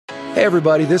Hey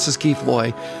everybody, this is Keith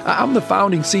Loy. I'm the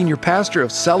founding senior pastor of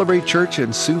Celebrate Church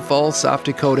in Sioux Falls, South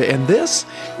Dakota, and this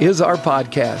is our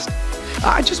podcast.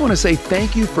 I just want to say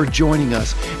thank you for joining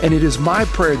us, and it is my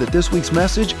prayer that this week's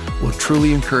message will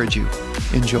truly encourage you.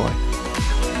 Enjoy.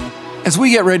 As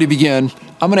we get ready to begin,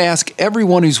 I'm going to ask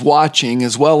everyone who's watching,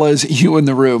 as well as you in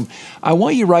the room, I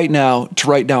want you right now to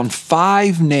write down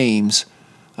 5 names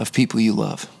of people you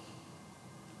love.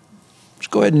 Just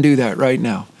go ahead and do that right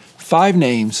now. 5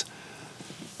 names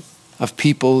of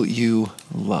people you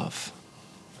love.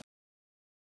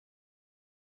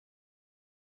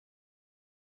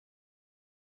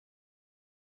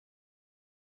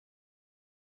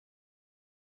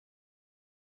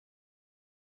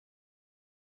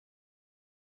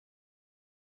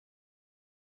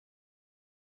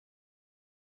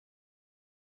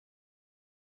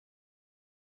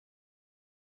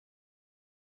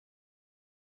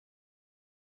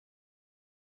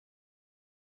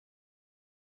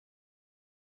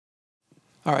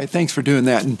 All right, thanks for doing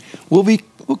that. And we'll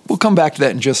come back to that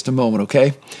in just a moment,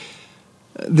 okay?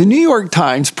 The New York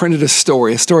Times printed a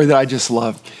story that I just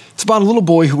love. It's about a little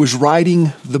boy who was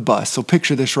riding the bus. So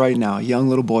picture this right now, a young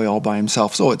little boy all by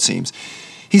himself, so it seems.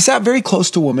 He sat very close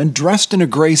to a woman dressed in a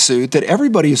gray suit that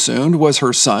everybody assumed was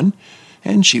her son,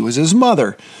 and she was his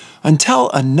mother, until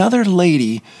another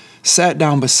lady sat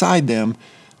down beside them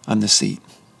on the seat.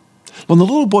 When the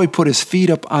little boy put his feet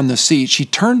up on the seat, she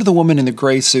turned to the woman in the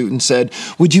gray suit and said,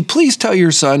 "Would you please tell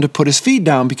your son to put his feet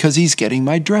down because he's getting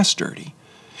my dress dirty?"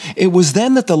 It was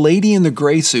then that the lady in the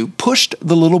gray suit pushed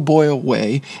the little boy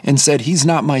away and said, "He's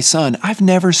not my son. I've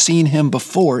never seen him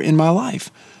before in my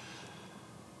life."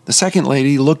 The second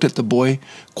lady looked at the boy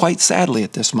quite sadly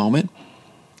at this moment,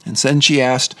 and then she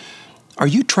asked, "Are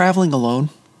you traveling alone?"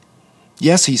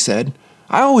 "Yes," he said.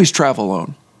 "I always travel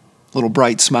alone." Little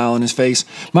bright smile on his face.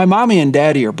 "My mommy and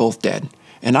daddy are both dead,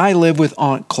 and I live with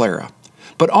Aunt Clara.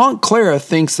 But Aunt Clara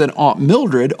thinks that Aunt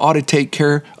Mildred ought to take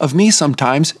care of me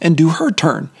sometimes and do her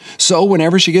turn. So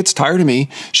whenever she gets tired of me,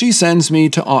 she sends me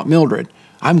to Aunt Mildred.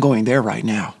 I'm going there right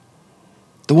now."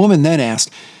 The woman then asked,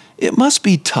 "It must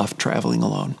be tough traveling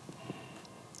alone."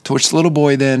 To which the little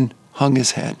boy then hung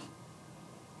his head.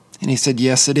 And he said,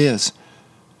 "Yes, it is.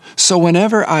 So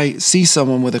whenever I see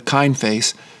someone with a kind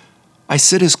face, I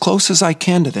sit as close as I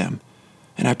can to them,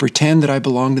 and I pretend that I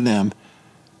belong to them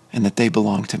and that they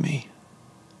belong to me."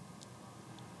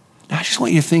 Now, I just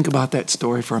want you to think about that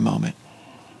story for a moment.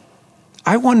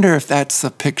 I wonder if that's a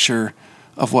picture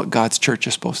of what God's church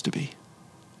is supposed to be.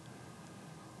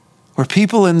 Where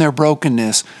people in their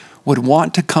brokenness would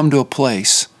want to come to a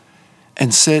place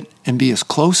and sit and be as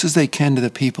close as they can to the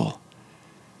people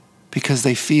because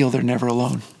they feel they're never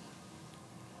alone.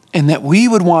 And that we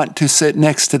would want to sit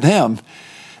next to them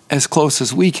as close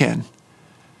as we can,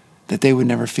 that they would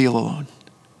never feel alone.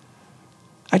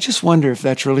 I just wonder if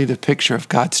that's really the picture of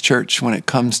God's church when it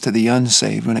comes to the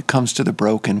unsaved, when it comes to the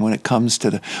broken, when it comes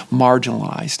to the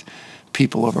marginalized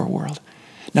people of our world.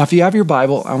 Now, if you have your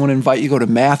Bible, I want to invite you to go to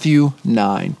Matthew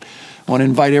 9. I want to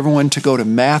invite everyone to go to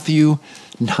Matthew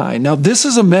 9. Now, this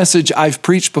is a message I've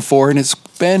preached before, and it's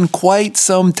been quite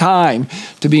some time,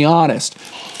 to be honest.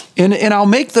 And I'll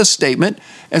make this statement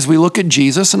as we look at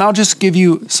Jesus, and I'll just give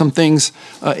you some things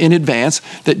in advance,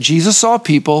 that Jesus saw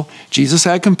people, Jesus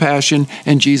had compassion,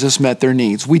 and Jesus met their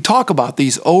needs. We talk about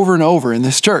these over and over in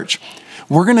this church.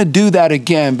 We're going to do that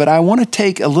again, but I want to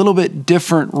take a little bit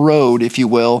different road, if you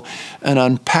will, in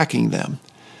unpacking them.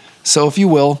 So if you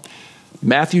will,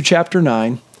 Matthew chapter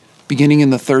 9, beginning in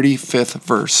the 35th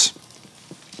verse.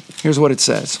 Here's what it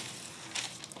says.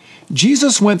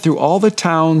 Jesus went through all the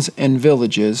towns and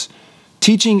villages,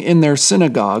 teaching in their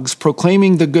synagogues,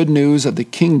 proclaiming the good news of the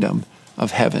kingdom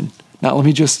of heaven. Now, let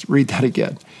me just read that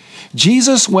again.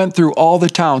 Jesus went through all the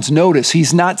towns. Notice,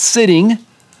 he's not sitting,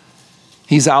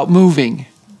 he's out moving.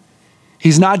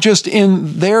 He's not just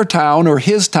in their town or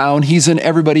his town, he's in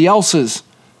everybody else's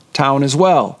town as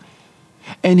well.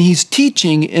 And he's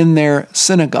teaching in their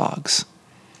synagogues.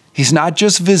 He's not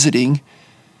just visiting.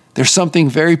 There's something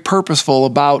very purposeful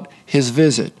about his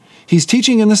visit. He's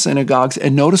teaching in the synagogues,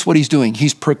 and notice what he's doing.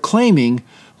 He's proclaiming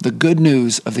the good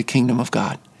news of the kingdom of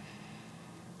God.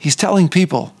 He's telling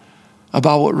people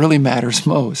about what really matters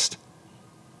most.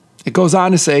 It goes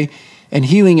on to say, and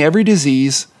healing every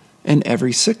disease and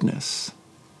every sickness.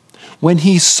 When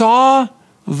he saw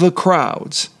the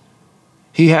crowds,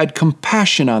 he had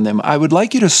compassion on them. I would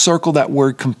like you to circle that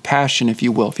word compassion, if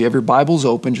you will. If you have your Bibles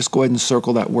open, just go ahead and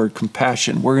circle that word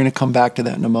compassion. We're going to come back to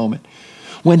that in a moment.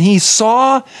 When he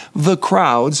saw the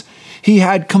crowds, he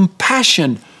had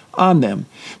compassion on them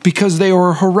because they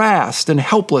were harassed and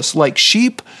helpless like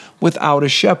sheep without a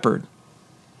shepherd.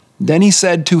 Then he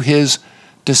said to his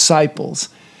disciples,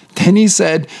 then he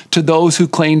said to those who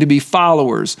claim to be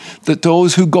followers, that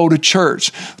those who go to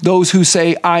church, those who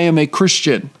say, I am a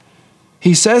Christian.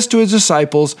 He says to his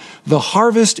disciples, the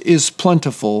harvest is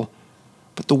plentiful,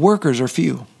 but the workers are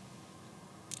few.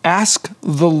 Ask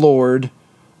the Lord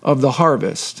of the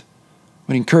harvest.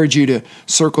 I would encourage you to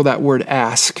circle that word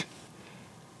ask.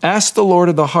 Ask the Lord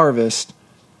of the harvest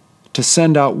to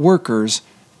send out workers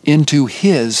into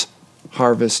his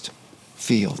harvest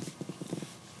field.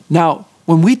 Now,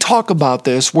 when we talk about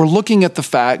this, we're looking at the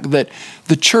fact that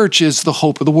the church is the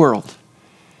hope of the world.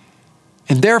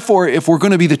 And therefore, if we're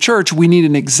going to be the church, we need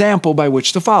an example by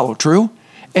which to follow, true?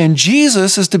 And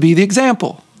Jesus is to be the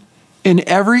example in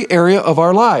every area of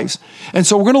our lives. And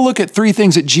so we're going to look at three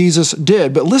things that Jesus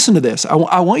did. But listen to this. I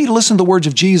want you to listen to the words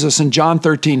of Jesus in John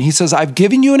 13. He says, I've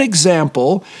given you an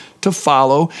example to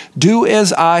follow. Do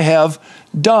as I have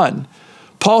done.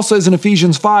 Paul says in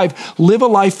Ephesians 5, live a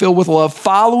life filled with love,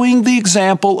 following the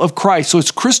example of Christ. So it's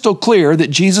crystal clear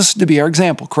that Jesus is to be our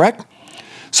example, correct?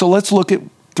 So let's look at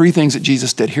three things that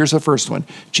Jesus did. Here's the first one.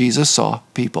 Jesus saw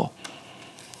people.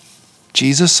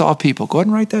 Jesus saw people. Go ahead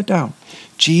and write that down.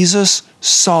 Jesus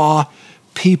saw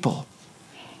people.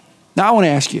 Now I want to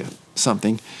ask you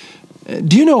something.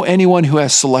 Do you know anyone who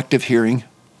has selective hearing?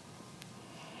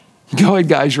 Go ahead,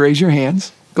 guys, raise your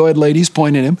hands. Go ahead, ladies,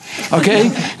 point at him, okay?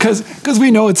 Because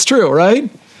we know it's true, right?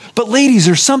 But ladies,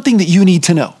 there's something that you need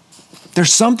to know.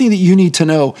 There's something that you need to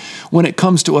know when it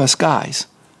comes to us guys.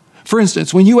 For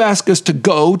instance, when you ask us to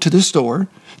go to the store,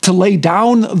 to lay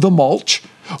down the mulch,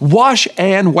 wash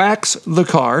and wax the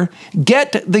car,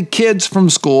 get the kids from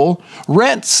school,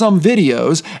 rent some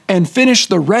videos, and finish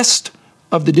the rest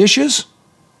of the dishes,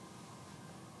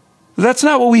 that's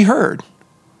not what we heard.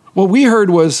 What we heard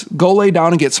was go lay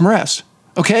down and get some rest.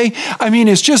 Okay? I mean,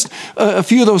 it's just a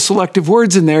few of those selective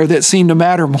words in there that seem to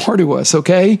matter more to us,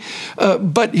 okay?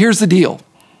 But here's the deal.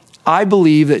 I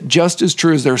believe that just as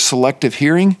true as there's selective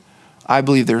hearing, I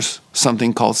believe there's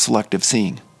something called selective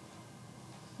seeing.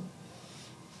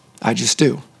 I just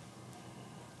do.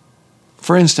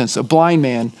 For instance, a blind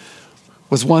man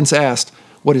was once asked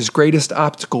what his greatest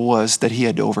obstacle was that he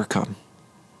had to overcome.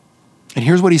 And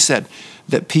here's what he said,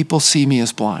 that people see me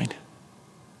as blind.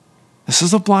 This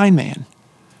is a blind man.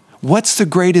 What's the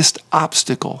greatest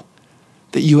obstacle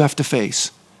that you have to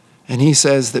face? And he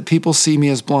says that people see me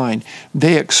as blind.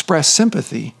 They express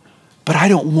sympathy, but I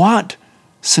don't want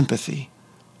sympathy.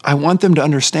 I want them to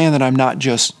understand that I'm not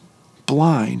just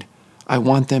blind. I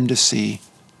want them to see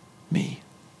me.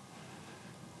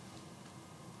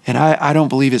 And I don't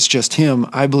believe it's just him.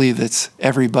 I believe it's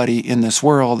everybody in this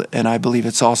world, and I believe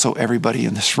it's also everybody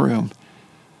in this room.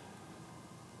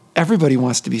 Everybody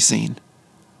wants to be seen.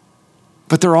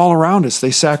 But they're all around us. They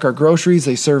sack our groceries,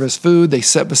 they serve us food, they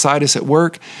sit beside us at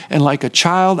work, and like a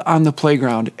child on the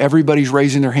playground, everybody's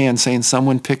raising their hand saying,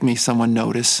 someone pick me, someone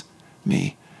notice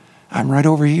me. I'm right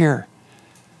over here.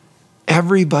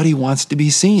 Everybody wants to be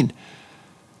seen.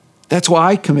 That's why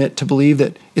I commit to believe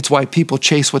that it's why people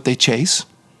chase what they chase.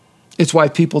 It's why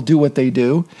people do what they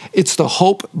do. It's the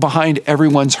hope behind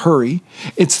everyone's hurry.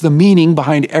 It's the meaning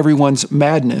behind everyone's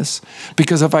madness.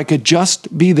 Because if I could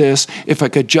just be this, if I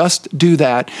could just do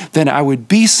that, then I would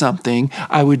be something,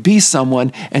 I would be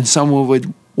someone, and someone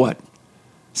would, what?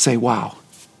 Say, wow,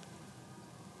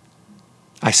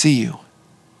 I see you.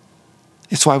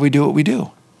 It's why we do what we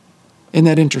do. Isn't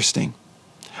that interesting?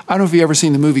 I don't know if you've ever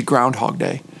seen the movie Groundhog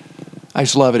Day. I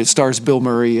just love it. It stars Bill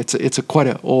Murray. It's quite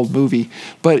an old movie,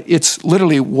 but it's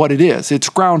literally what it is. It's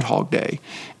Groundhog Day,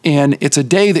 and it's a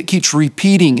day that keeps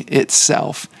repeating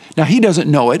itself. Now, he doesn't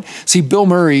know it. See, Bill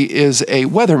Murray is a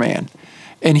weatherman,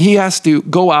 and he has to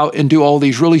go out and do all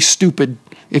these really stupid,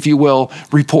 if you will,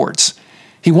 reports.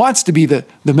 He wants to be the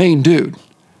main dude,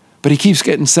 but he keeps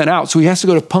getting sent out. So he has to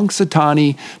go to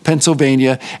Punxsutawney,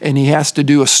 Pennsylvania, and he has to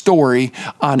do a story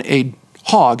on a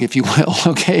hog, if you will,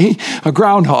 okay? A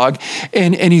groundhog.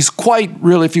 And he's quite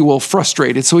really, if you will,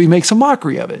 frustrated. So he makes a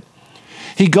mockery of it.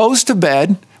 He goes to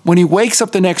bed. When he wakes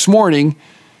up the next morning,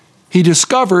 he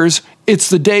discovers it's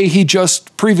the day he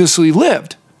just previously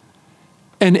lived.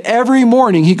 And every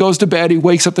morning he goes to bed, he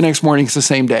wakes up the next morning, it's the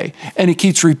same day. And it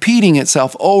keeps repeating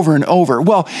itself over and over.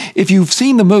 Well, if you've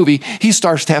seen the movie, he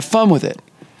starts to have fun with it.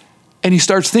 And he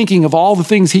starts thinking of all the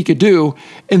things he could do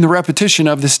in the repetition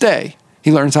of this day.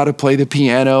 He learns how to play the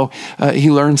piano. He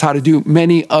learns how to do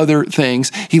many other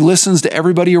things. He listens to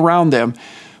everybody around them.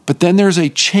 But then there's a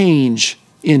change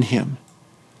in him.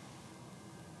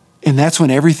 And that's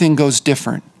when everything goes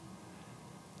different.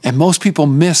 And most people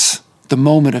miss the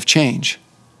moment of change.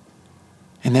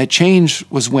 And that change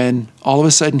was when all of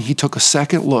a sudden he took a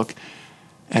second look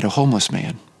at a homeless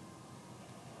man.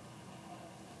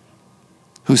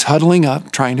 who's huddling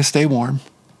up, trying to stay warm.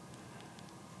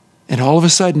 And all of a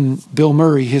sudden, Bill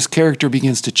Murray, his character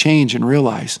begins to change and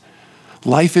realize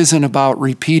life isn't about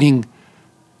repeating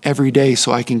every day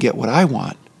so I can get what I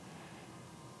want.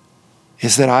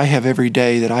 Is that I have every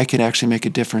day that I can actually make a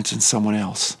difference in someone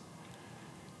else.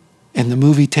 And the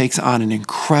movie takes on an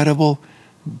incredible,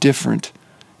 different,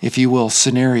 if you will,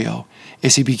 scenario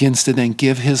as he begins to then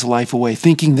give his life away,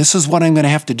 thinking this is what I'm going to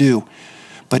have to do.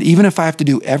 But even if I have to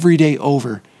do every day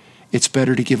over, it's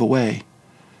better to give away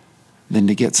than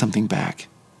to get something back.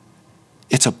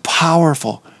 It's a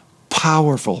powerful,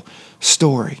 powerful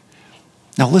story.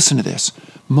 Now listen to this.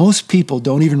 Most people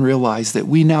don't even realize that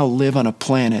we now live on a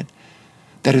planet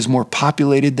that is more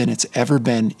populated than it's ever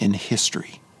been in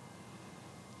history.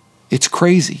 It's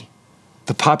crazy.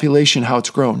 The population, how it's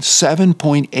grown.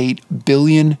 7.8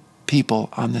 billion people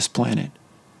on this planet.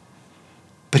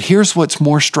 But here's what's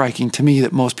more striking to me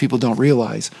that most people don't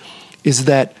realize is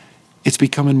that it's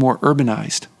becoming more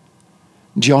urbanized.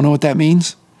 Do y'all know what that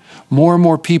means? More and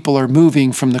more people are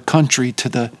moving from the country to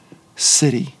the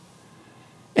city.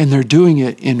 And they're doing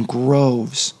it in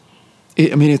groves.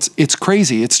 It's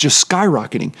crazy. It's just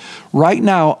skyrocketing. Right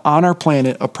now on our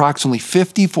planet, approximately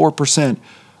 54%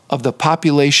 of the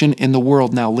population in the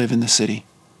world now live in the city.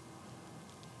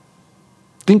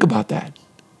 Think about that.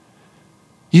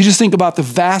 You just think about the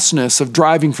vastness of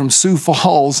driving from Sioux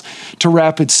Falls to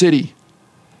Rapid City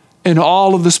and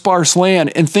all of the sparse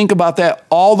land, and think about that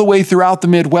all the way throughout the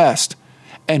Midwest.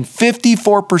 And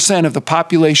 54% of the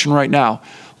population right now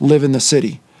live in the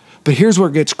city. But here's where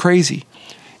it gets crazy.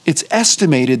 It's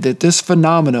estimated that this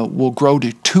phenomena will grow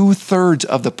to 2/3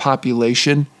 of the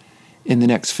population in the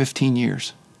next 15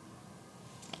 years.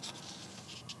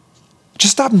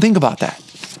 Just stop and think about that.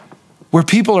 Where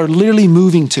people are literally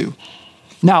moving to.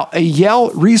 Now, a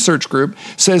Yale research group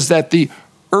says that the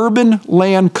urban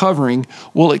land covering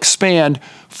will expand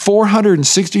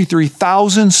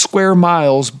 463,000 square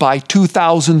miles by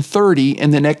 2030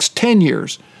 in the next 10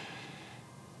 years.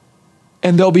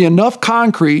 And there'll be enough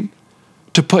concrete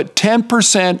to put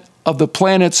 10% of the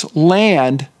planet's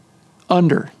land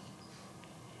under.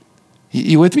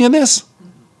 You with me on this?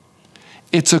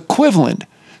 It's equivalent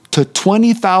to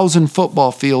 20,000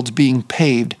 football fields being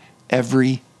paved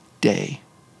every day.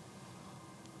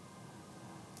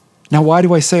 Now, why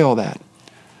do I say all that?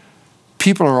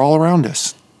 People are all around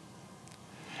us.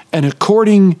 And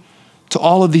according to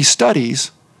all of these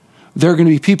studies, there are going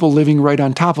to be people living right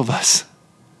on top of us.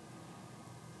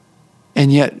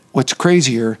 And yet, what's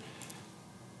crazier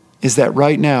is that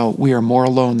right now we are more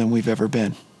alone than we've ever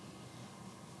been.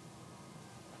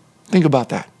 Think about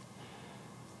that.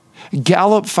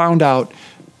 Gallup found out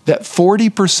that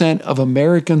 40% of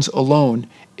Americans alone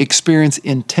experience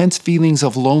intense feelings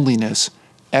of loneliness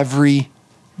every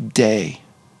day.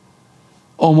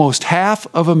 Almost half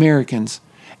of Americans,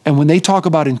 and when they talk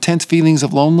about intense feelings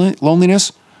of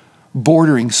loneliness,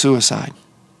 bordering suicide.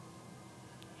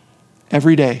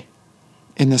 Every day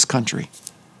in this country.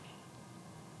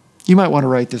 You might want to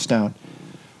write this down.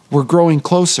 We're growing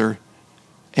closer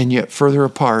and yet further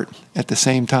apart at the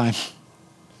same time.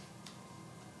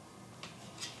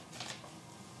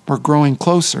 We're growing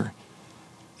closer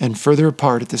and further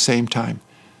apart at the same time.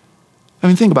 I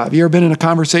mean, think about it. Have you ever been in a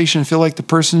conversation and feel like the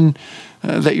person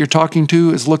that you're talking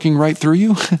to is looking right through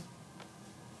you?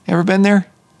 Ever been there?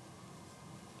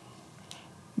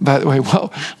 By the way,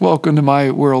 welcome to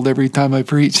my world every time I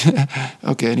preach.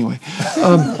 Okay, anyway.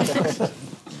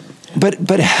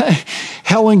 But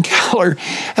Helen Keller,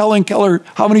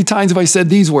 how many times have I said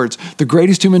these words? The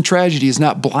greatest human tragedy is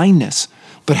not blindness,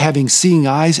 but having seeing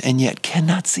eyes and yet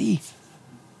cannot see.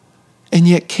 And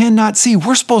yet cannot see.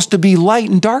 We're supposed to be light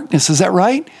in darkness, is that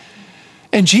right?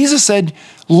 And Jesus said,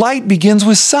 light begins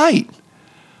with sight.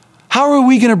 How are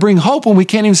we going to bring hope when we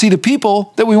can't even see the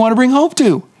people that we want to bring hope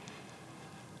to?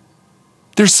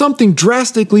 There's something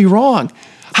drastically wrong.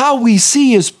 How we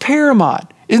see is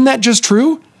paramount. Isn't that just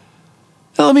true?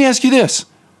 Now, let me ask you this.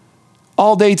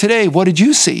 All day today, what did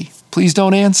you see? Please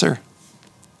don't answer.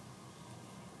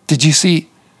 Did you see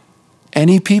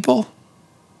any people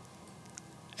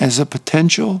as a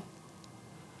potential?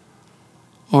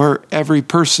 Or every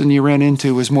person you ran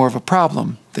into was more of a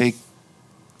problem? They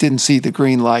didn't see the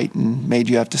green light and made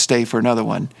you have to stay for another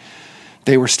one.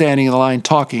 They were standing in the line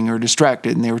talking or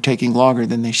distracted and they were taking longer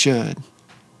than they should.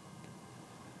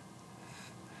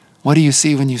 What do you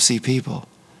see when you see people?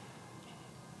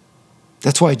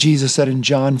 That's why Jesus said in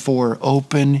John 4,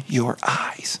 open your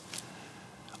eyes.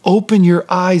 Open your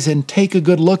eyes and take a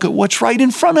good look at what's right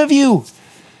in front of you.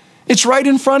 It's right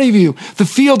in front of you. The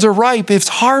fields are ripe. It's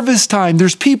harvest time.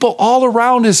 There's people all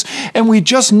around us, and we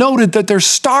just noted that they're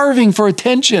starving for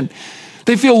attention.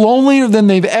 They feel lonelier than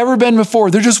they've ever been before.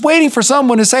 They're just waiting for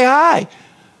someone to say hi.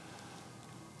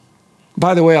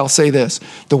 By the way, I'll say this.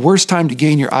 The worst time to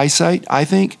gain your eyesight, I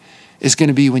think, is going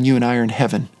to be when you and I are in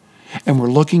heaven, and we're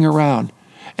looking around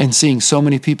and seeing so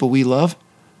many people we love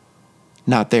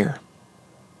not there.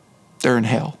 They're in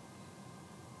hell.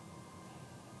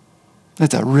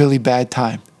 That's a really bad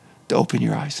time to open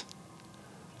your eyes.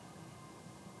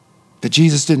 But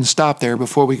Jesus didn't stop there.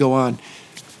 Before we go on,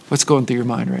 what's going through your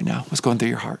mind right now? What's going through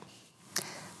your heart?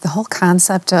 The whole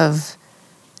concept of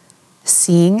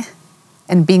seeing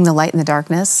and being the light in the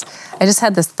darkness. I just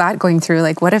had this thought going through,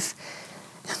 like, what if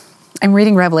I'm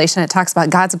reading Revelation, it talks about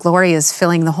God's glory is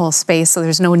filling the whole space, so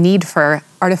there's no need for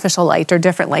artificial light or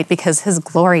different light because his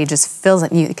glory just fills it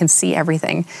and you can see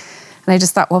everything. And I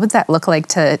just thought, what would that look like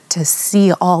to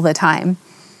see all the time?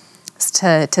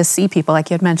 To see people, like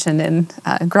you had mentioned in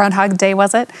Groundhog Day,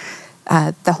 was it?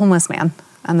 The homeless man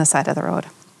on the side of the road.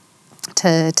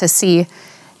 To see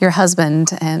your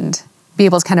husband and be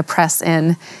able to kind of press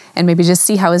in and maybe just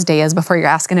see how his day is before you're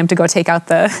asking him to go take out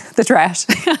the trash.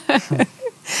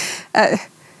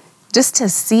 Just to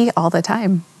see all the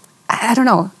time. I don't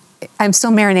know. I'm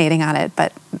still marinating on it,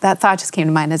 but that thought just came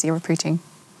to mind as you were preaching.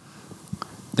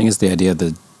 I think it's the idea of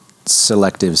the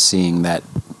selective seeing, that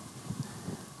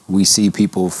we see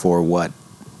people for what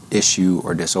issue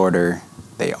or disorder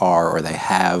they are or they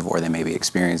have or they may be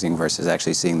experiencing versus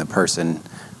actually seeing the person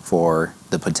for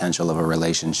the potential of a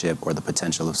relationship or the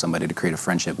potential of somebody to create a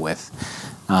friendship with.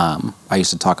 I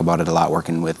used to talk about it a lot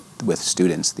working with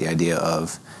students, the idea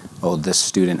of, oh, this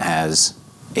student has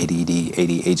ADD,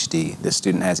 ADHD, this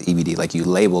student has EBD. Like, you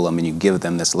label them and you give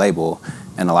them this label,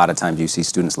 and a lot of times you see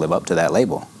students live up to that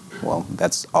label. Well,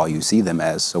 that's all you see them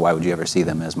as, so why would you ever see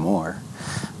them as more?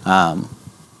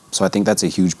 So I think that's a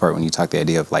huge part when you talk the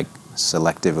idea of, like,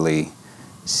 selectively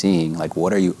seeing, like,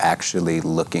 what are you actually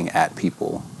looking at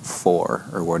people for,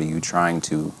 or what are you trying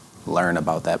to learn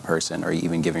about that person, or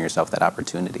even giving yourself that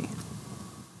opportunity?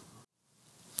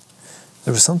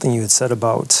 There was something you had said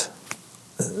about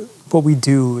what we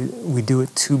do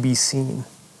it to be seen.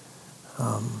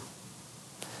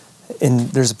 And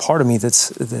there's a part of me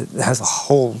that has a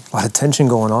whole lot of tension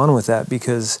going on with that,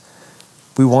 because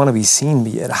we want to be seen,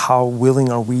 but yet how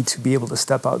willing are we to be able to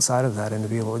step outside of that and to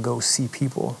be able to go see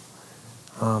people?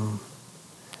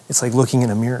 It's like looking in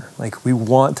a mirror. Like, we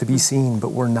want to be seen,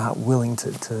 but we're not willing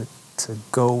to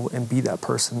go and be that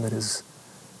person that is,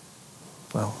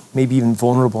 well, maybe even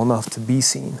vulnerable enough to be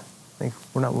seen. Like,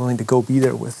 we're not willing to go be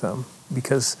there with them,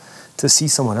 because to see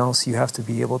someone else, you have to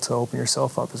be able to open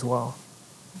yourself up as well.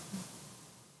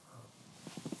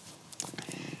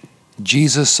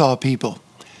 Jesus saw people.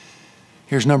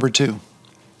 Here's number 2.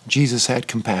 Jesus had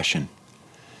compassion.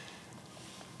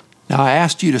 Now, I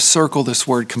asked you to circle this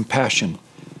word compassion,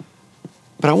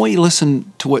 but I want you to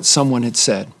listen to what someone had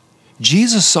said.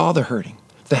 Jesus saw the hurting,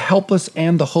 the helpless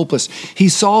and the hopeless. He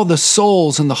saw the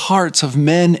souls and the hearts of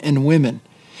men and women.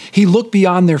 He looked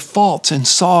beyond their faults and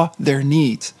saw their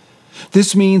needs.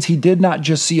 This means he did not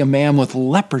just see a man with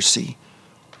leprosy,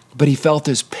 but he felt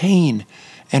his pain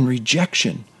and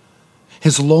rejection,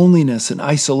 his loneliness and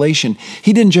isolation.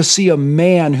 He didn't just see a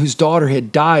man whose daughter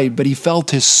had died, but he felt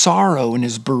his sorrow and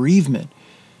his bereavement.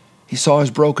 He saw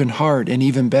his broken heart, and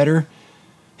even better,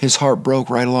 his heart broke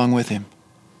right along with him.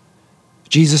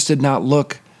 Jesus did not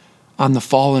look on the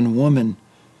fallen woman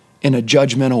in a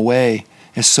judgmental way,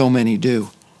 as so many do,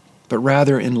 but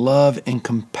rather in love and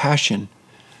compassion,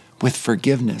 with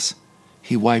forgiveness.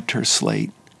 He wiped her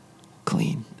slate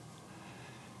clean.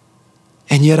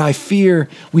 And yet I fear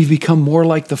we've become more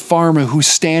like the farmer who's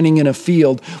standing in a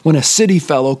field when a city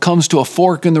fellow comes to a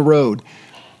fork in the road.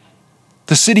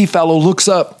 The city fellow looks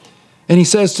up and he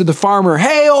says to the farmer,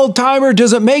 "Hey, old timer,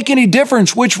 does it make any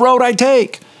difference which road I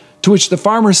take?" To which the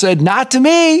farmer said, "Not to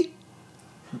me."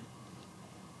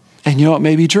 And you know, it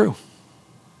may be true.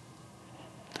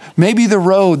 Maybe the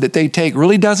road that they take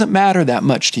really doesn't matter that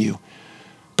much to you,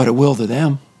 but it will to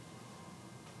them.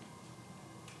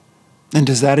 And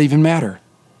does that even matter?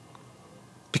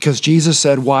 Because Jesus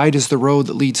said, "Wide is the road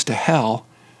that leads to hell,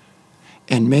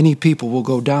 and many people will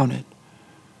go down it."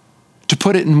 To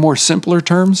put it in more simpler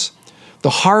terms, the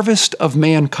harvest of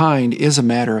mankind is a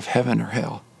matter of heaven or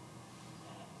hell.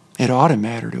 It ought to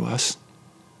matter to us.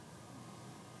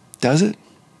 Does it?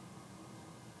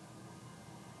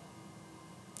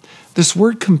 This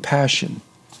word compassion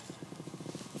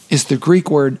is the Greek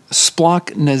word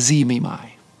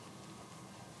splanchnizomai.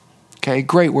 Okay,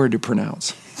 great word to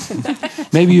pronounce.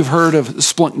 Maybe you've heard of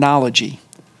splanknology.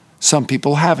 Some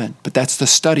people haven't, but that's the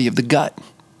study of the gut.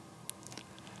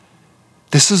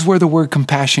 This is where the word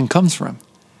compassion comes from.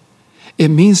 It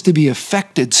means to be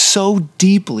affected so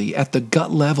deeply at the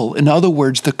gut level. In other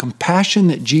words, the compassion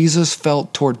that Jesus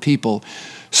felt toward people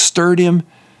stirred him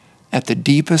at the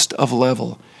deepest of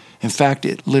level. In fact,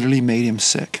 it literally made him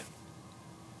sick.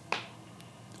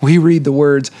 We read the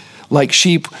words, like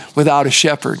sheep without a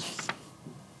shepherd.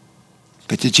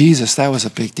 But to Jesus, that was a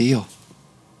big deal.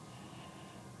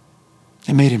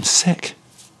 It made him sick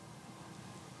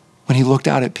when he looked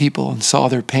out at people and saw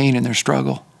their pain and their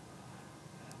struggle.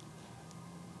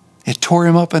 It tore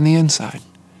him up on the inside.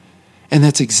 And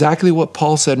that's exactly what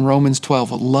Paul said in Romans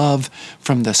 12, love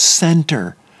from the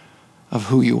center of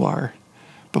who you are.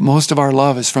 But most of our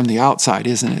love is from the outside,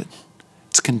 isn't it?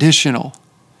 It's conditional.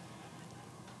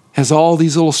 Has all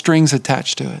these little strings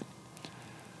attached to it.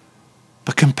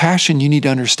 But compassion, you need to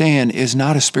understand, is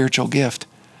not a spiritual gift.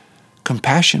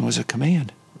 Compassion was a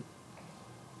command.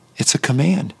 It's a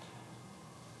command.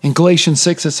 In Galatians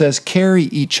 6, it says, carry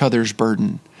each other's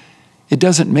burden. It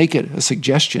doesn't make it a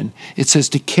suggestion. It says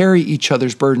to carry each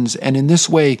other's burdens. And in this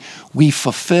way, we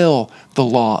fulfill the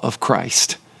law of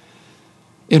Christ.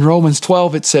 In Romans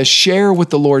 12, it says, share with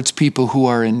the Lord's people who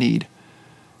are in need.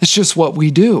 It's just what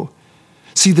we do.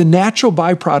 See, the natural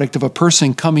byproduct of a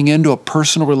person coming into a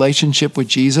personal relationship with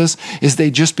Jesus is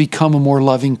they just become a more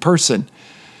loving person.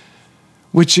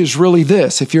 Which is really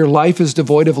this: if your life is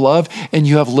devoid of love and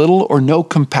you have little or no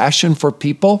compassion for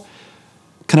people,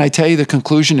 can I tell you the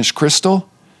conclusion is crystal?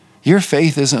 Your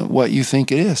faith isn't what you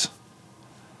think it is.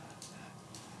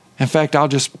 In fact, I'll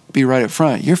just be right up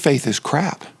front. Your faith is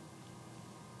crap.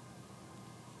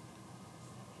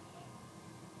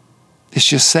 It's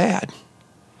just sad.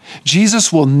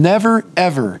 Jesus will never,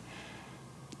 ever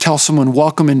tell someone,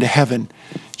 welcome into heaven.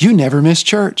 You never miss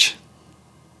church.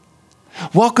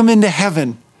 Welcome into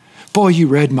heaven. Boy, you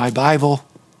read my Bible.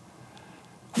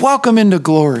 Welcome into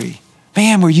glory.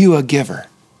 Man, were you a giver?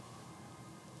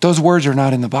 Those words are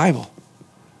not in the Bible.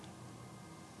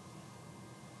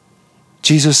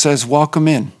 Jesus says, welcome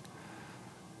in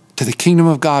to the kingdom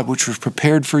of God, which was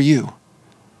prepared for you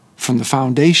from the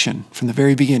foundation, from the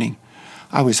very beginning.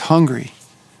 I was hungry.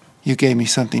 You gave me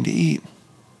something to eat.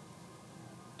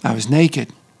 I was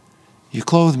naked. You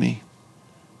clothed me.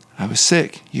 I was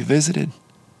sick. You visited.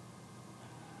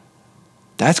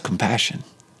 That's compassion.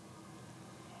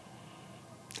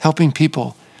 Helping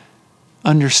people,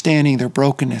 understanding their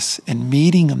brokenness and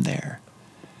meeting them there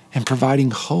and providing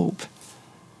hope.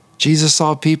 Jesus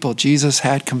saw people. Jesus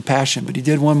had compassion, but he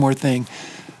did one more thing.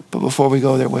 But before we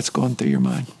go there, what's going through your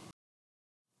mind?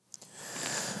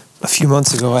 A few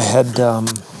months ago, I had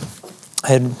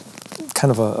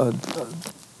kind of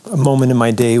a moment in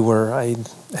my day where I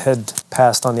had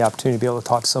passed on the opportunity to be able to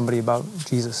talk to somebody about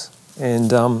Jesus.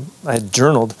 And I had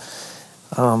journaled.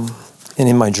 And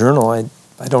in my journal, I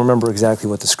don't remember exactly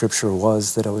what the scripture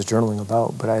was that I was journaling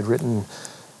about, but I had written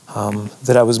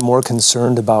that I was more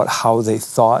concerned about how they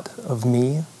thought of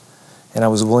me, and I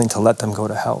was willing to let them go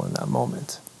to hell in that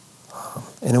moment.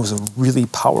 And it was a really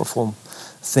powerful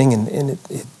thing, and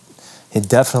it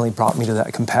definitely brought me to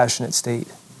that compassionate state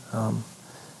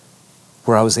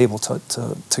where I was able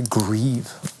to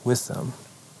grieve with them.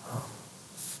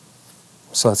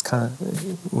 So that's kind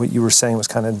of what you were saying was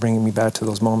kind of bringing me back to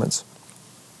those moments.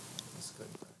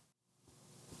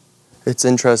 It's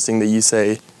interesting that you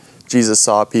say Jesus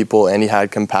saw people and he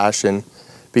had compassion,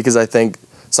 because I think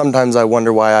sometimes I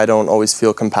wonder why I don't always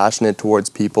feel compassionate towards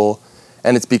people,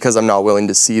 and it's because I'm not willing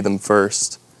to see them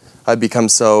first. I've become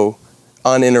so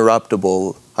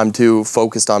uninterruptible. I'm too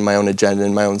focused on my own agenda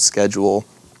and my own schedule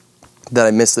that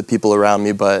I miss the people around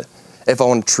me. But if I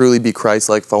want to truly be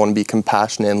Christ-like, if I want to be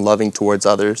compassionate and loving towards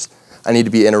others, I need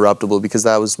to be interruptible, because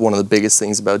that was one of the biggest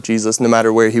things about Jesus. No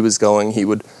matter where he was going, he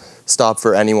would stop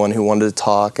for anyone who wanted to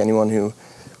talk, anyone who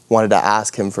wanted to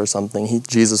ask him for something.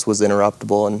 Jesus was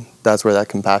interruptible, and that's where that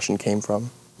compassion came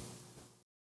from.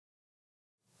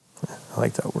 I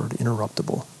like that word,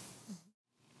 interruptible.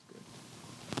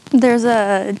 There's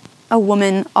a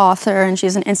woman author, and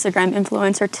she's an Instagram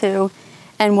influencer too,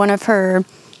 and one of her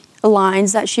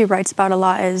lines that she writes about a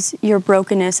lot is, your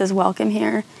brokenness is welcome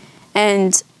here.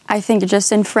 And I think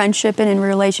just in friendship and in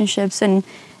relationships and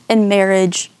in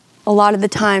marriage, a lot of the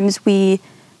times we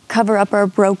cover up our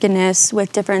brokenness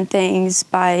with different things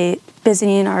by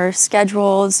busying our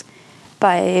schedules,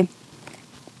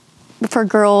 for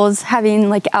girls having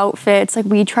like outfits, like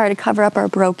we try to cover up our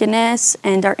brokenness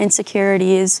and our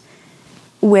insecurities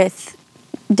with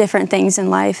different things in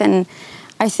life. And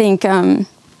I think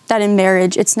that in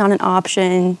marriage, it's not an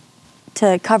option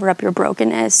to cover up your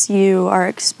brokenness. You are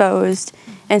exposed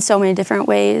in so many different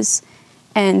ways.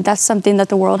 And that's something that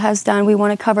the world has done. We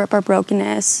want to cover up our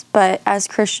brokenness. But as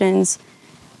Christians,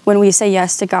 when we say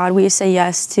yes to God, we say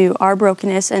yes to our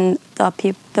brokenness and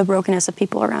the brokenness of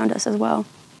people around us as well.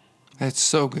 That's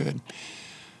so good.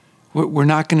 We're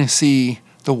not going to see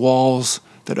the walls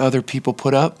that other people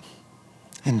put up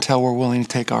until we're willing to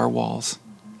take our walls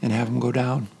and have them go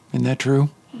down. Isn't that true?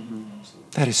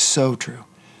 That is so true.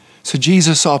 So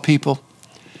Jesus saw people.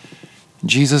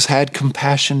 Jesus had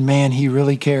compassion. Man, he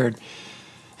really cared.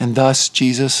 And thus,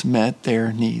 Jesus met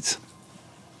their needs.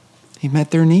 He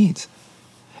met their needs.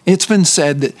 It's been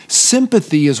said that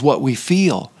sympathy is what we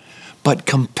feel, but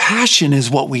compassion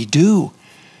is what we do.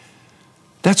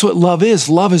 That's what love is.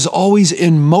 Love is always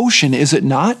in motion, is it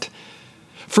not?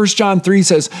 1 John 3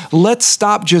 says, let's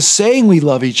stop just saying we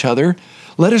love each other.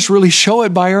 Let us really show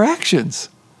it by our actions.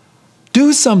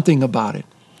 Do something about it.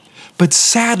 But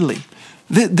sadly,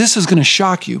 this is going to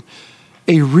shock you.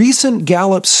 A recent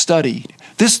Gallup study,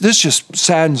 this just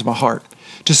saddens my heart,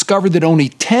 discovered that only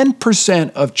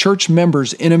 10% of church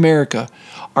members in America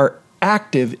are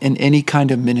active in any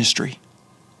kind of ministry.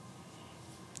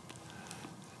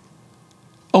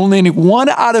 Only 1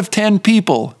 out of 10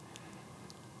 people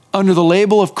under the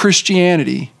label of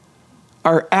Christianity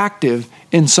are active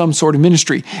in some sort of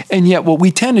ministry. And yet what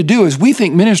we tend to do is we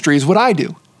think ministry is what I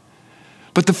do.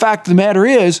 But the fact of the matter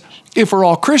is, if we're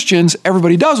all Christians,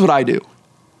 everybody does what I do.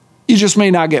 You just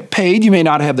may not get paid, you may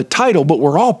not have the title, but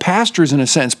we're all pastors in a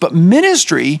sense. But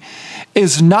ministry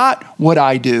is not what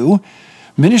I do.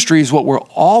 Ministry is what we're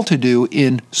all to do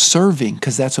in serving,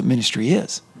 because that's what ministry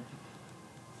is.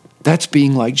 That's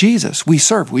being like Jesus. We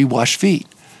serve, we wash feet.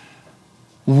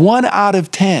 1 out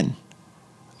of 10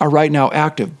 are right now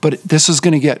active, but this is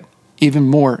going to get even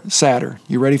more sadder.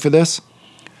 You ready for this?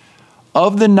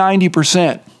 Of the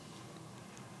 90%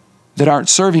 that aren't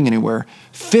serving anywhere,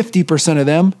 50% of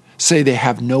them say they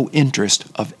have no interest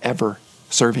of ever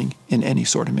serving in any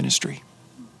sort of ministry.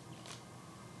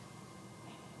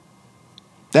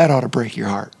 That ought to break your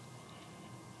heart.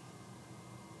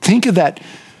 Think of that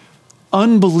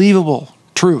unbelievable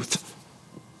truth.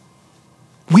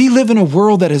 We live in a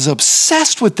world that is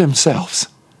obsessed with themselves.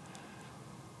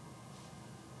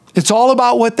 It's all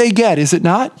about what they get, is it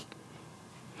not?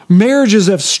 Marriages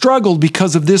have struggled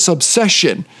because of this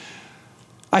obsession.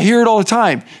 I hear it all the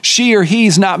time. She or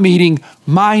he's not meeting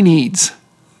my needs.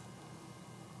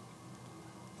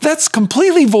 That's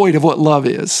completely void of what love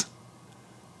is.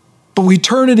 But we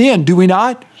turn it in, do we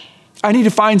not? I need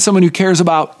to find someone who cares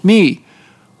about me.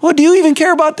 Well, do you even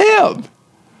care about them?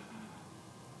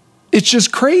 It's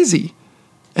just crazy.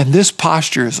 And this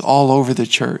posture is all over the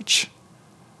church.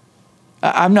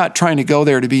 I'm not trying to go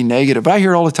there to be negative, but I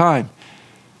hear it all the time.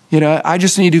 You know, I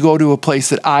just need to go to a place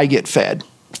that I get fed.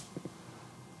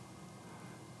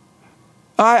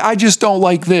 I just don't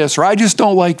like this, or I just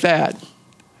don't like that.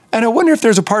 And I wonder if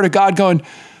there's a part of God going,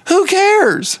 who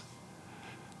cares?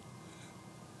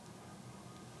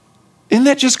 Isn't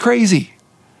that just crazy?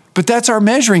 But that's our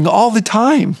measuring all the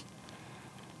time.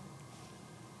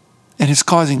 And it's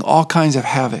causing all kinds of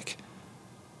havoc.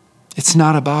 It's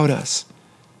not about us.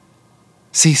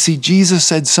 See, Jesus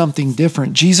said something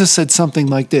different. Jesus said something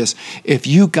like this: if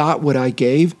you got what I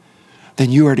gave,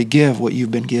 then you are to give what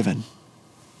you've been given.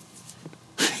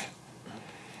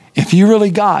 If you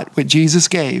really got what Jesus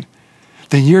gave,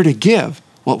 then you're to give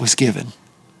what was given.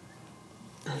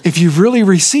 If you've really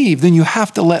received, then you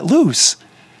have to let loose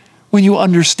when you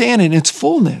understand it in its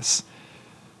fullness.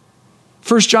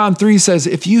 1 John 3 says,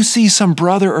 if you see some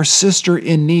brother or sister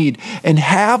in need and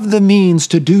have the means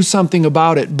to do something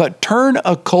about it, but turn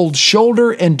a cold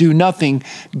shoulder and do nothing,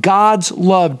 God's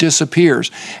love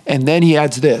disappears. And then he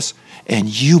adds this, and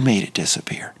you made it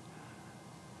disappear.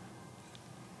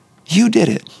 You did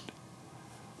it.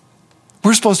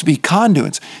 We're supposed to be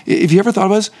conduits. Have you ever thought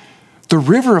of us? The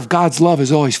river of God's love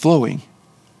is always flowing.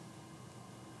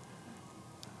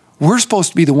 We're supposed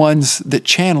to be the ones that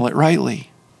channel it rightly.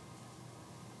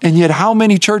 And yet how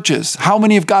many churches, how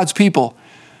many of God's people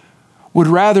would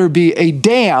rather be a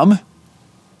dam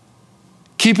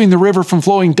keeping the river from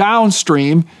flowing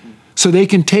downstream so they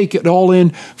can take it all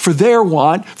in for their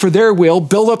want, for their will,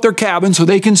 build up their cabin so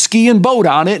they can ski and boat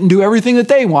on it and do everything that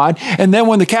they want. And then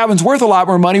when the cabin's worth a lot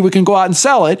more money, we can go out and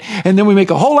sell it. And then we make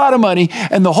a whole lot of money.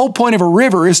 And the whole point of a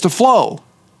river is to flow.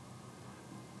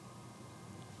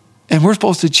 And we're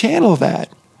supposed to channel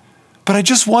that. But I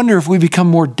just wonder if we become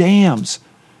more dams.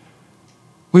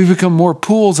 We become more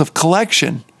pools of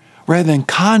collection rather than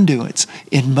conduits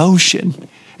in motion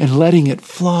and letting it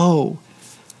flow.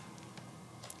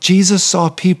 Jesus saw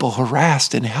people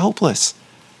harassed and helpless.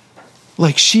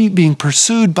 like sheep being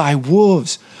pursued by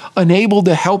wolves, unable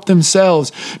to help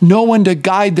themselves, no one to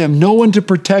guide them, no one to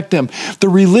protect them. The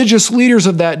religious leaders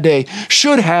of that day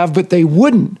should have, but they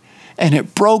wouldn't. And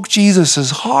it broke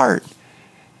Jesus' heart.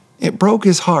 It broke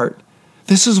his heart.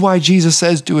 This is why Jesus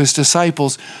says to his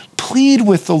disciples, plead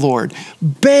with the Lord,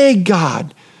 beg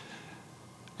God.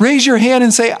 Raise your hand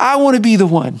and say, I want to be the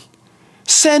one.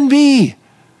 Send me.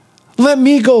 Let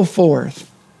me go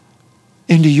forth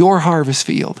into your harvest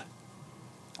field.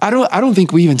 I don't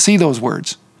think we even see those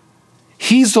words.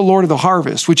 He's the Lord of the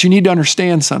harvest, which you need to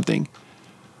understand something.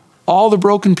 All the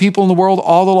broken people in the world,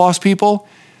 all the lost people,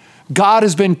 God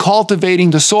has been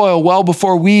cultivating the soil well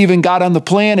before we even got on the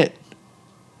planet.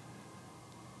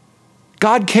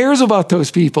 God cares about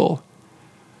those people.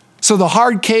 So the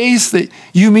hard case that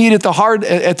you meet at the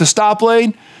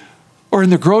stoplight or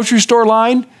in the grocery store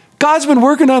line, God's been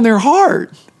working on their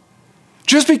heart.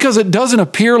 Just because it doesn't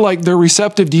appear like they're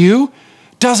receptive to you,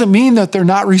 doesn't mean that they're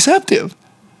not receptive.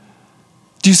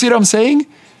 Do you see what I'm saying?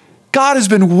 God has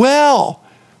been well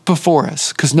before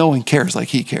us because no one cares like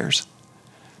he cares.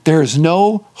 There is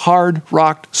no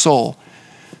hard-rocked soul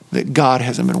that God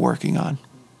hasn't been working on.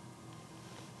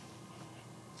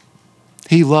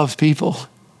 He loves people.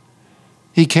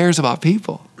 He cares about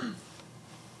people.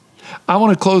 I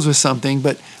want to close with something,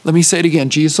 but let me say it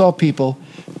again. Jesus saw people.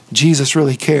 Jesus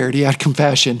really cared. He had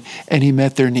compassion, and he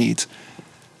met their needs.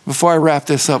 Before I wrap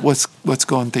this up, what's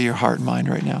going through your heart and mind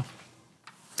right now?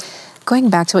 Going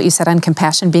back to what you said on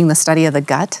compassion being the study of the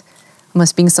gut,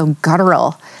 almost being so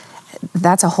guttural,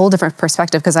 that's a whole different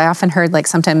perspective, because I often heard like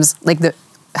sometimes like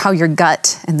how your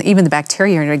gut and even the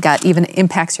bacteria in your gut even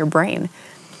impacts your brain.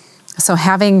 So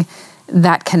having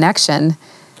that connection,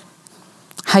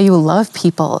 how you love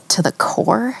people to the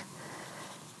core,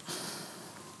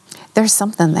 there's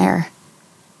something there.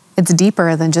 It's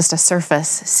deeper than just a surface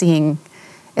seeing.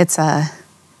 It's a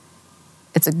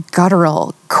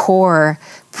guttural, core,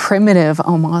 primitive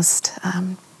almost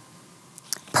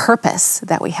purpose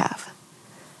that we have.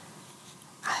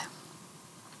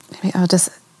 Maybe I'll just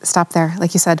stop there.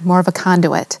 Like you said, more of a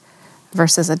conduit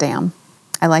versus a dam.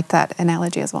 I like that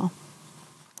analogy as well.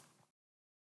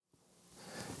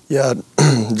 Yeah,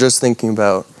 just thinking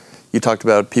about, you talked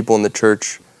about people in the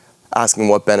church asking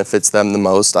what benefits them the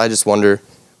most. I just wonder,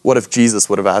 what if Jesus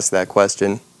would have asked that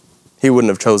question? He wouldn't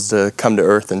have chose to come to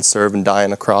earth and serve and die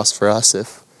on a cross for us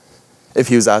if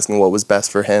he was asking what was best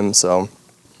for him. So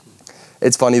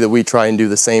it's funny that we try and do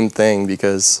the same thing,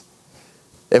 because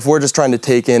if we're just trying to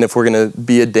take in, if we're going to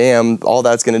be a dam, all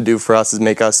that's going to do for us is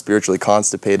make us spiritually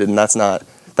constipated, and that's not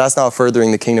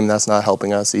furthering the kingdom. That's not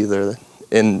helping us either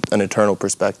in an eternal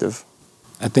perspective.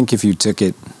 I think if you took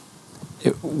it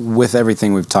with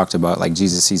everything we've talked about, like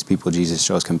Jesus sees people, Jesus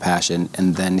shows compassion,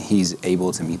 and then he's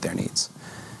able to meet their needs.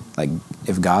 Like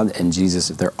if God and Jesus,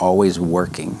 if they're always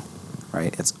working,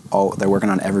 right? They're working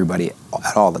on everybody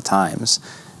at all the times.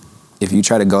 If you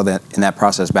try to go in that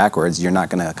process backwards, you're not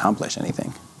going to accomplish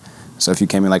anything. So if you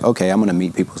came in like, okay, I'm going to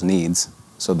meet people's needs,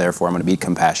 so therefore I'm going to be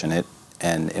compassionate,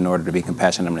 and in order to be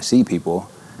compassionate, I'm going to see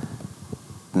people.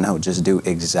 No, just do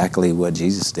exactly what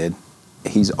Jesus did.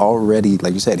 He's already,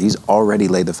 like you said, he's already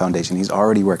laid the foundation. He's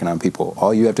already working on people.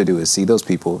 All you have to do is see those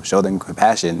people, show them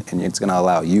compassion, and it's going to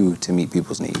allow you to meet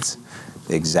people's needs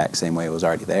the exact same way it was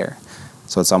already there.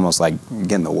 So it's almost like,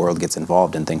 again, the world gets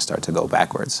involved and things start to go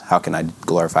backwards. How can I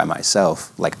glorify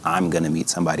myself like I'm going to meet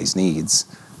somebody's needs?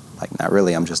 Like, not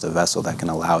really. I'm just a vessel that can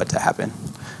allow it to happen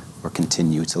or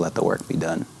continue to let the work be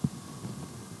done.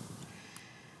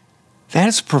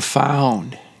 That's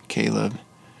profound, Caleb.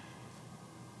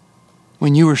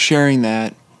 When you were sharing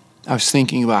that, I was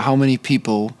thinking about how many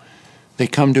people, they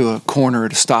come to a corner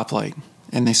at a stoplight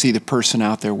and they see the person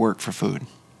out there work for food.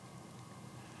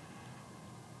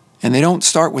 And they don't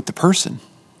start with the person.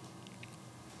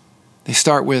 They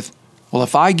start with, well,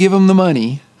 if I give them the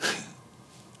money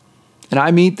and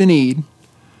I meet the need,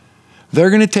 they're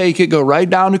going to take it, go right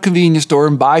down to a convenience store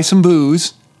and buy some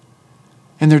booze,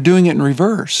 and they're doing it in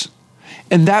reverse.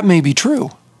 And that may be true.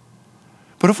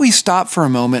 But if we stop for a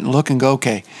moment and look and go,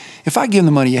 okay, if I give him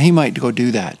the money, yeah, he might go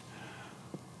do that.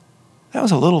 That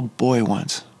was a little boy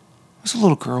once. It was a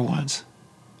little girl once.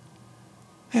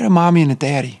 They had a mommy and a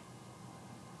daddy.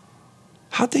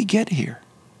 How'd they get here?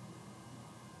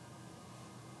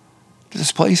 To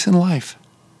this place in life.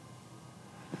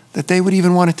 That they would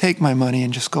even want to take my money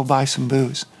and just go buy some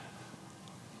booze.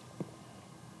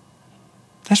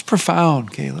 That's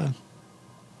profound, Caleb.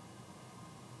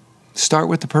 Start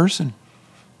with the person.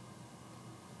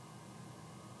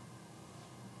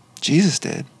 Jesus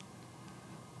did.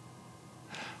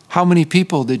 How many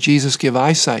people did Jesus give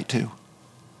eyesight to?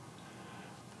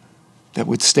 that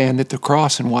would stand at the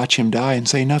cross and watch him die and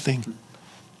say nothing?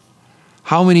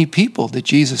 How many people did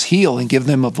Jesus heal and give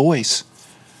them a voice?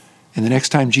 And the next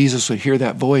time Jesus would hear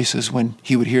that voice is when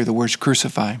he would hear the words,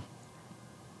 crucify him.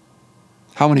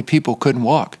 How many people couldn't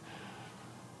walked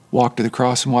to the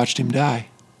cross and watched him die?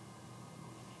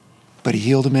 But he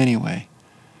healed them anyway.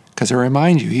 Because I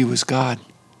remind you, he was God.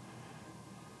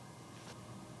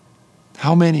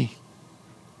 How many?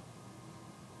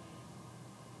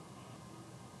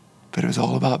 But it was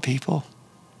all about people.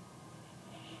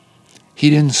 He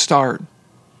didn't start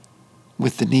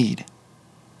with the need.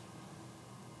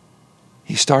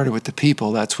 He started with the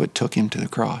people. That's what took him to the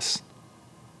cross.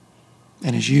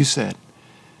 And as you said,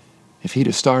 if he'd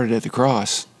have started at the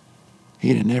cross,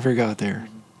 he'd have never got there.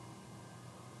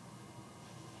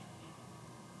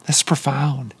 That's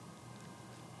profound.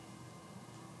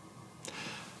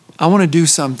 I want to do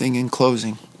something in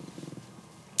closing.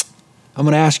 I'm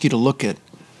going to ask you to look at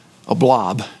a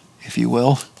blob, if you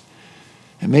will.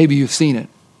 And maybe you've seen it.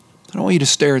 I don't want you to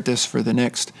stare at this for the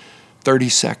next 30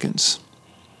 seconds.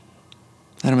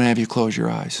 Then I'm going to have you close your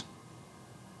eyes.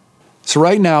 So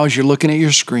right now, as you're looking at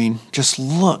your screen, just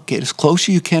look, get as close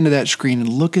as you can to that screen and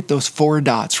look at those 4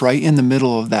 dots right in the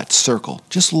middle of that circle.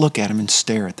 Just look at them and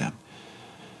stare at them.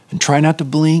 And try not to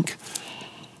blink.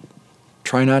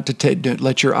 Try not to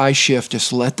let your eyes shift.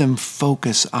 Just let them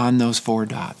focus on those 4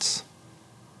 dots.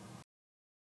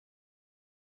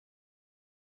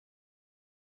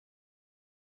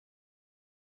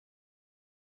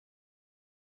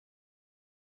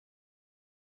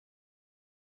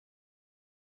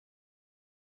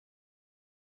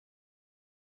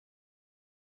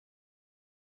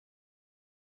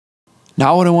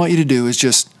 Now what I want you to do is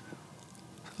just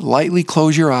lightly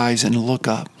close your eyes and look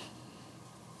up.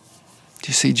 Do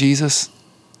you see Jesus?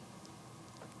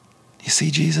 Do you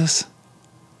see Jesus?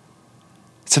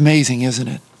 It's amazing, isn't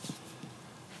it?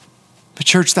 But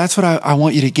church, that's what I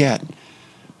want you to get.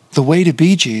 The way to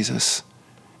be Jesus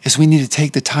is we need to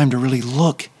take the time to really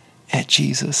look at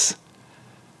Jesus.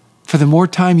 For the more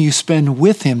time you spend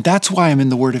with him, that's why I'm in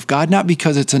the Word of God, not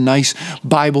because it's a nice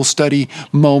Bible study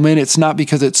moment. It's not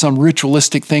because it's some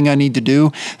ritualistic thing I need to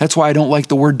do. That's why I don't like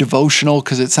the word devotional,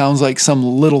 because it sounds like some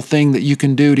little thing that you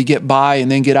can do to get by and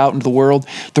then get out into the world.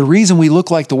 The reason we look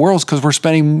like the world is because we're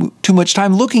spending too much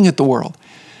time looking at the world.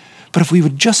 But if we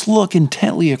would just look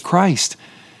intently at Christ,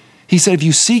 he said, if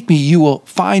you seek me, you will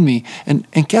find me.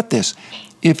 And get this,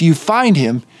 if you find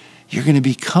him, you're going to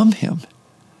become him.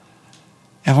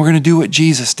 And we're going to do what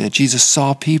Jesus did. Jesus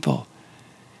saw people.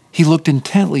 He looked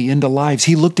intently into lives.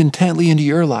 He looked intently into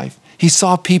your life. He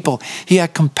saw people. He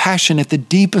had compassion at the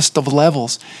deepest of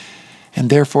levels. And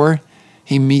therefore,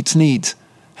 he meets needs.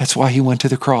 That's why he went to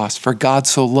the cross. For God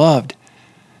so loved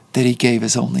that he gave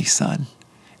his only son.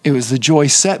 It was the joy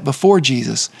set before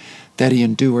Jesus that he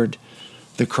endured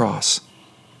the cross.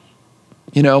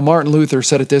 You know, Martin Luther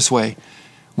said it this way: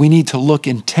 we need to look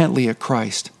intently at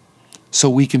Christ so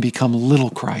we can become little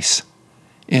Christ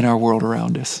in our world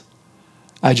around us.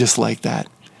 I just like that.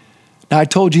 Now, I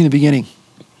told you in the beginning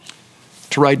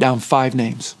to write down 5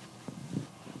 names.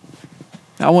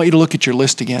 Now, I want you to look at your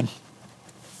list again.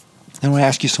 Then I'm going to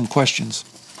ask you some questions.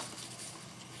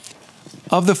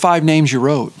 Of the 5 names you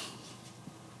wrote,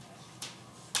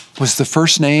 was the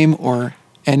first name or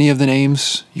any of the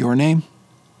names your name?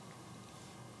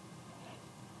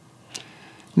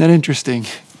 Isn't that interesting?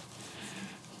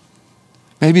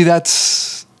 Maybe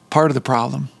that's part of the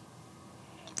problem.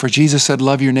 For Jesus said,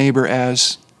 love your neighbor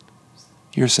as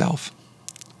yourself.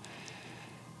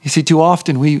 You see, too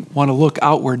often we want to look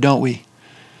outward, don't we?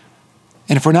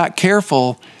 And if we're not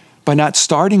careful, by not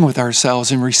starting with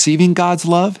ourselves and receiving God's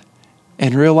love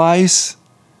and realize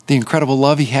the incredible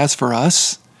love he has for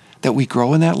us, that we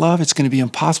grow in that love, it's going to be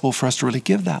impossible for us to really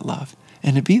give that love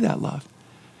and to be that love.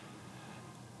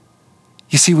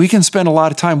 You see, we can spend a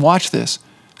lot of time, watch this,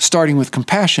 starting with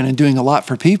compassion and doing a lot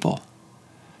for people.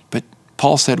 But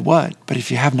Paul said what? But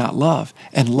if you have not love,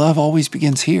 and love always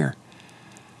begins here.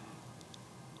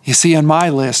 You see, on my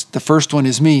list, the first one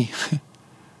is me.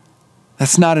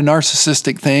 That's not a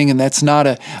narcissistic thing, and that's not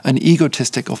an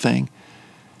egotistical thing.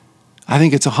 I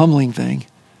think it's a humbling thing.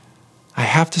 I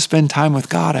have to spend time with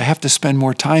God. I have to spend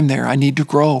more time there. I need to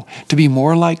grow, to be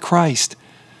more like Christ.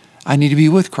 I need to be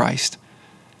with Christ.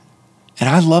 And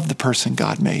I love the person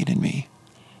God made in me.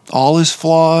 All his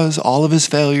flaws, all of his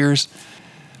failures.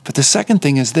 But the second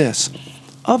thing is this: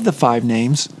 of the 5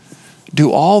 names,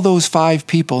 do all those 5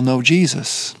 people know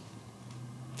Jesus?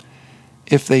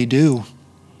 If they do,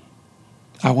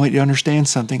 I want you to understand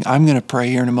something. I'm going to pray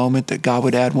here in a moment that God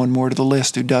would add one more to the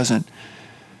list who doesn't.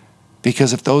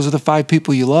 Because if those are the 5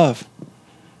 people you love,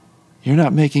 you're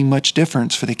not making much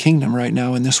difference for the kingdom right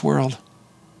now in this world.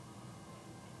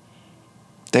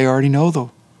 They already know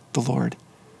the Lord.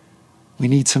 We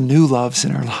need some new loves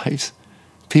in our lives.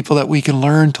 People that we can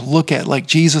learn to look at like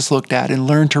Jesus looked at and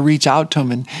learn to reach out to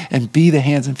them and be the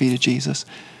hands and feet of Jesus.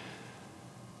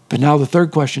 But now the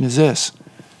third question is this.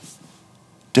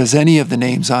 Does any of the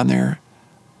names on there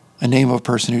a name of a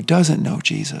person who doesn't know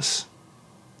Jesus?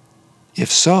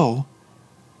 If so,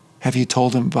 have you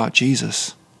told them about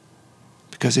Jesus?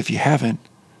 Because if you haven't,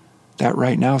 that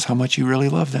right now is how much you really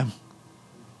love them.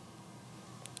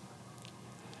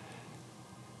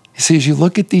 You see, as you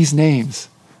look at these names,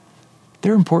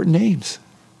 they're important names.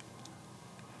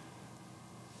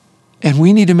 And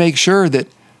we need to make sure that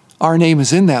our name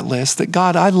is in that list, that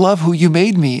God, I love who you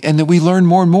made me, and that we learn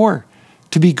more and more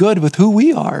to be good with who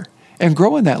we are and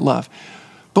grow in that love.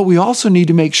 But we also need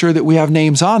to make sure that we have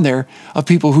names on there of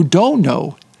people who don't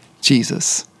know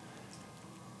Jesus,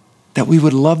 that we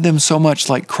would love them so much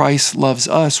like Christ loves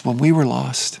us when we were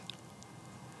lost.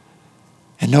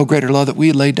 And no greater love that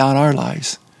we laid down our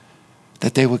lives,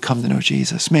 that they would come to know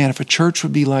Jesus. Man, if a church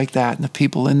would be like that and the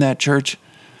people in that church,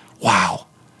 wow,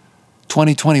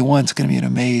 2021 is going to be an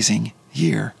amazing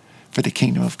year for the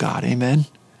kingdom of God. Amen?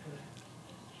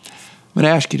 I'm going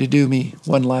to ask you to do me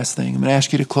one last thing. I'm going to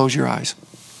ask you to close your eyes.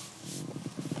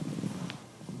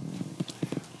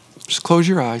 Just close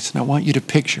your eyes, and I want you to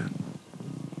picture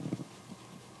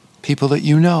people that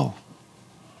you know,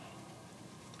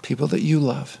 people that you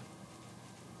love.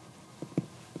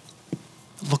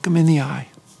 Look them in the eye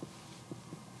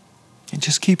and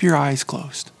just keep your eyes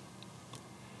closed.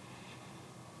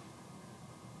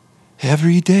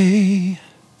 Every day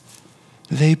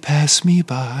they pass me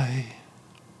by.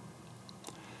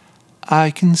 I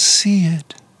can see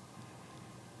it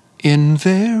in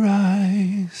their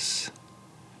eyes.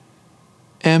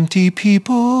 Empty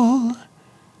people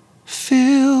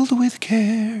filled with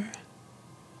care,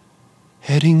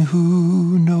 heading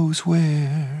who knows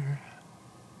where.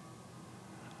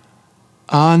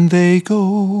 On they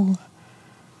go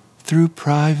through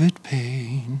private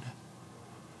pain,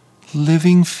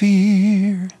 living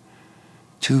fear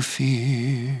to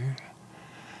fear.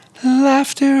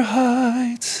 Laughter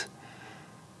hides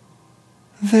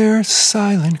their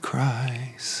silent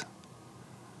cries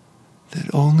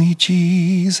that only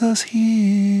Jesus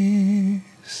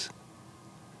hears.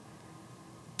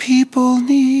 People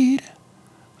need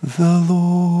the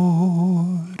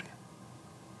Lord.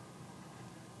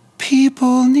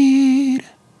 People need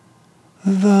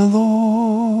the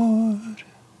Lord.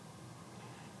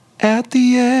 At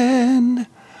the end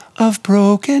of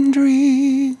broken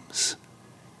dreams,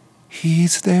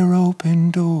 He's their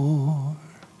open door.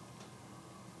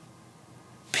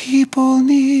 People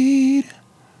need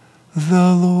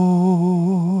the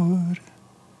Lord.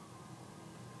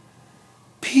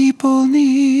 People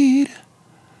need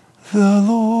the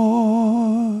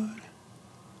Lord.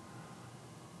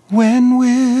 When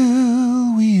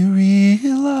will we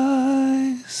realize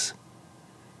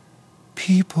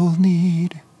people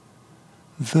need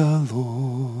the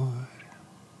Lord?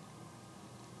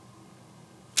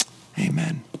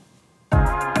 Amen.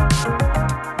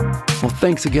 Well,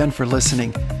 thanks again for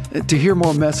listening. To hear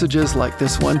more messages like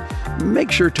this one,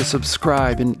 make sure to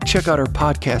subscribe and check out our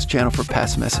podcast channel for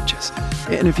past messages.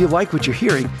 And if you like what you're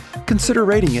hearing, consider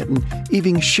rating it and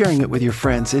even sharing it with your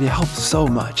friends. It helps so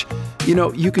much. You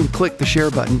know, you can click the share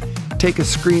button, take a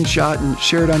screenshot and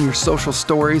share it on your social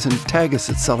stories and tag us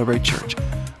at Celebrate Church.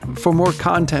 For more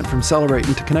content from Celebrate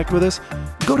and to connect with us,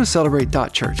 go to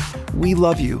celebrate.church. We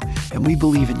love you and we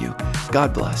believe in you.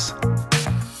 God bless.